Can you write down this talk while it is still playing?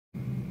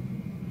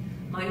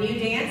My new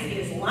dance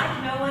is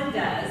Like No One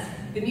Does.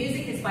 The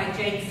music is by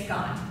Jake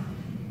Scott.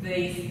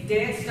 The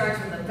dance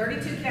starts with a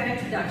 32 count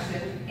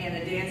introduction, and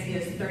the dance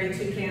is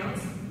 32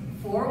 counts,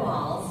 4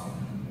 walls.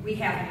 We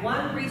have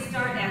 1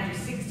 restart after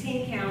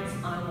 16 counts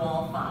on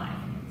wall 5.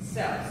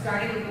 So,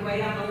 starting with the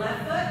weight on the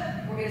left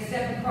foot, we're going to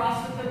step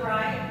across with the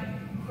right,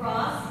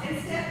 cross and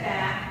step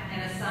back,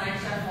 and a side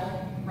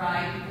shuffle,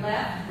 right,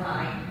 left,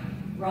 right.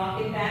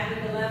 Rock it back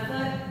with the left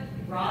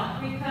foot,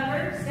 rock,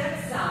 recover,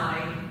 step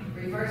side,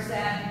 reverse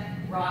that,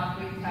 rock,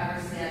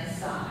 recover, step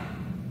side.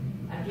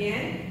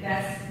 Again,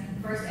 that's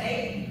first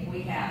 8.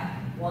 We have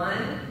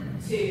 1,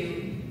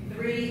 2,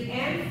 3,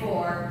 and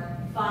 4,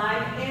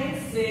 5,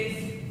 and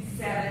 6,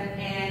 7,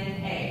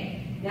 and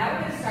 8. Now we're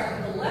going to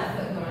start with the left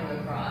foot going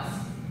across.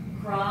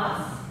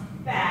 Cross,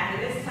 back,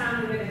 and this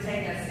time we're going to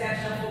take a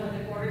step shuffle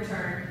with a quarter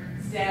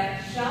turn,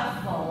 step,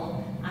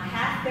 shuffle, a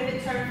half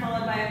pivot turn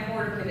followed by a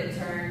quarter pivot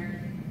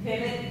turn,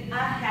 pivot, a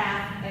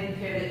half, and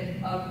pivot,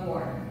 a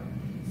quarter.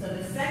 So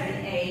the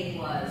second 8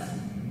 was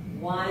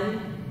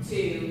 1,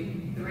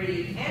 2,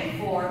 3, and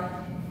 4,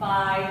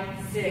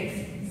 5, 6,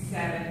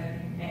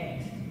 7,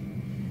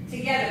 8.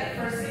 Together,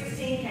 the first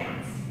 16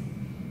 counts.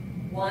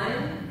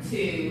 1,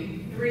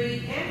 2,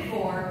 3, and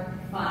 4,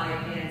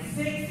 5, and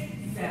 6,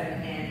 7,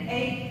 and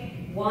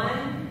 8.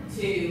 1,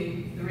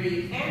 2,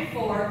 3, and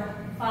 4,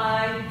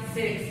 5,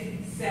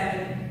 6,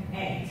 7,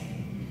 8.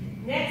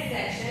 Next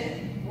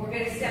section, we're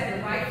going to step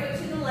the right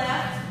foot to the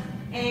left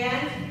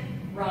and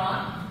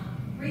rock,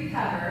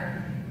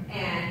 recover,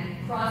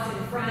 and cross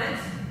in front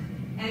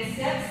and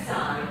step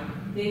side.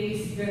 Then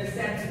you're going to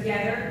step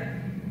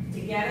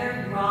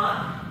together,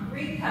 rock,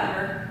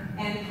 recover,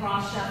 and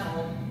cross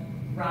shuffle,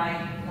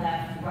 right,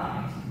 left,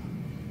 right.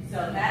 So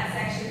that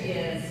section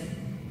is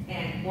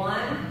and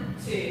 1,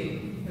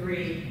 2,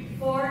 3,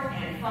 4,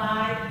 and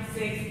 5,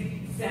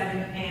 6, 7,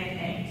 and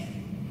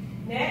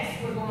 8.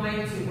 Next, we're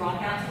going to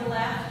rock out to the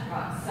left,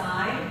 rock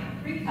side,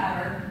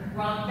 recover,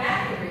 rock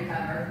back and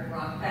recover,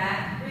 rock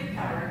back,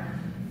 recover.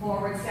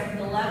 Forward step with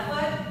the left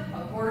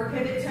foot, a quarter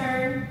pivot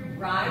turn,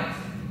 right,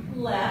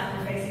 left,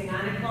 we're facing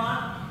 9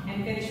 o'clock,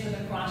 and finish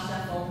with a cross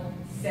shuffle,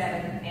 7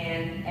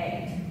 and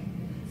 8.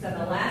 So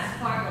the last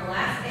part, the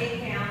last 8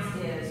 counts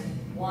is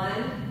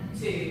 1,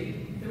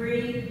 2,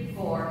 3,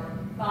 4,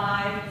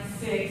 5,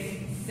 6,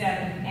 7,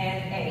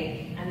 and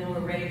 8. And then we're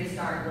ready to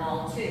start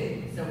wall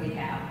 2. So we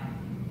have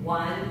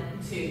 1,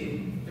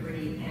 2,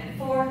 3, and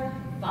 4,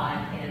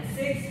 5, and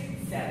 6,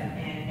 7,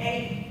 and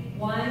 8.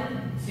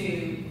 1,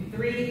 2,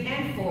 3,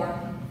 and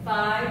 4,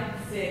 5,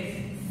 6,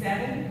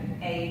 7,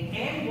 8.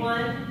 And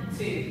 1,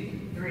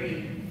 2,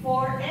 3,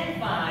 4, and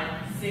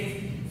 5,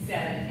 6, 7,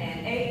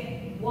 and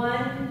 8.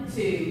 1,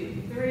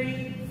 2,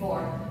 3,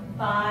 4,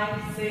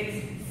 5,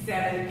 6,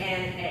 7,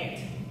 and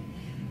 8.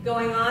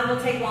 Going on,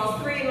 we'll take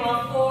walls 3 and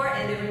wall 4,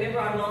 and then remember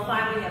on wall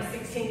 5 we have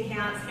 16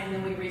 counts, and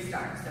then we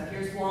restart. So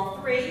here's wall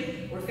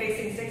 3, we're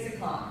facing 6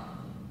 o'clock.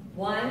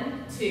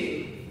 1,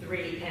 2,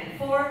 3, and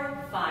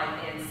 4, 5,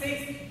 and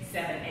 6,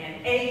 7,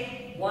 and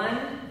 8.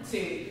 1,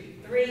 2,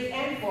 3,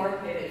 and 4,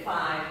 pivot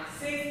 5,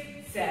 6,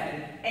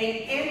 7,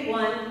 8, and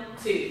 1,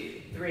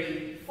 2,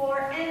 3,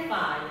 4, and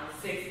 5,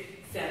 6,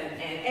 7,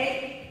 and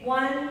 8.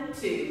 1,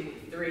 2,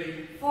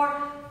 3,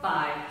 4,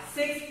 5,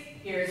 6.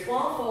 Here's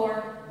wall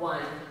 4.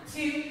 1,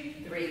 2,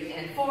 3,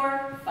 and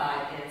 4,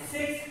 5, and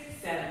 6,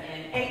 7,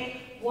 and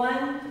 8.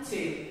 1,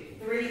 2,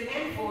 3,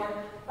 and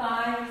 4,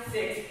 5,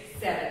 6,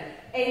 7,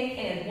 8.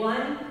 And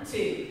 1,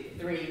 2,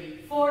 3,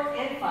 4,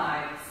 and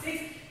 5,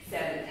 6,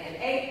 7, and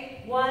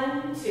 8.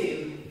 1,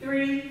 2,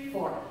 3,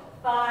 4,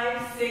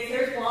 5, 6.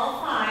 Here's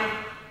wall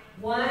 5.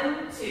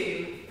 1,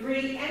 2,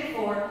 3, and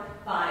 4,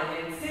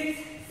 5, and 6,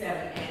 7,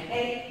 and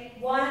 8.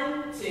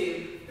 1,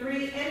 2,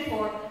 3, and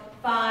 4,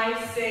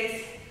 5,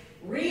 6.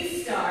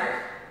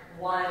 Restart.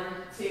 1,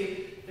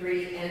 2,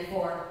 3, and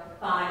 4,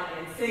 5,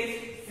 and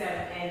 6, 7,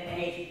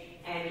 and 8.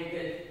 And you're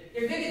good.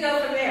 You're good to go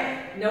from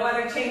there. No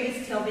other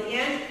changes till the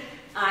end.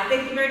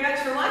 Thank you very much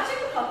for watching.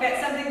 Hope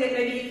that's something that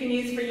maybe you can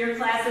use for your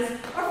classes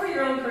or for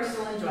your own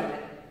personal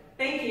enjoyment.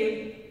 Thank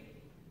you.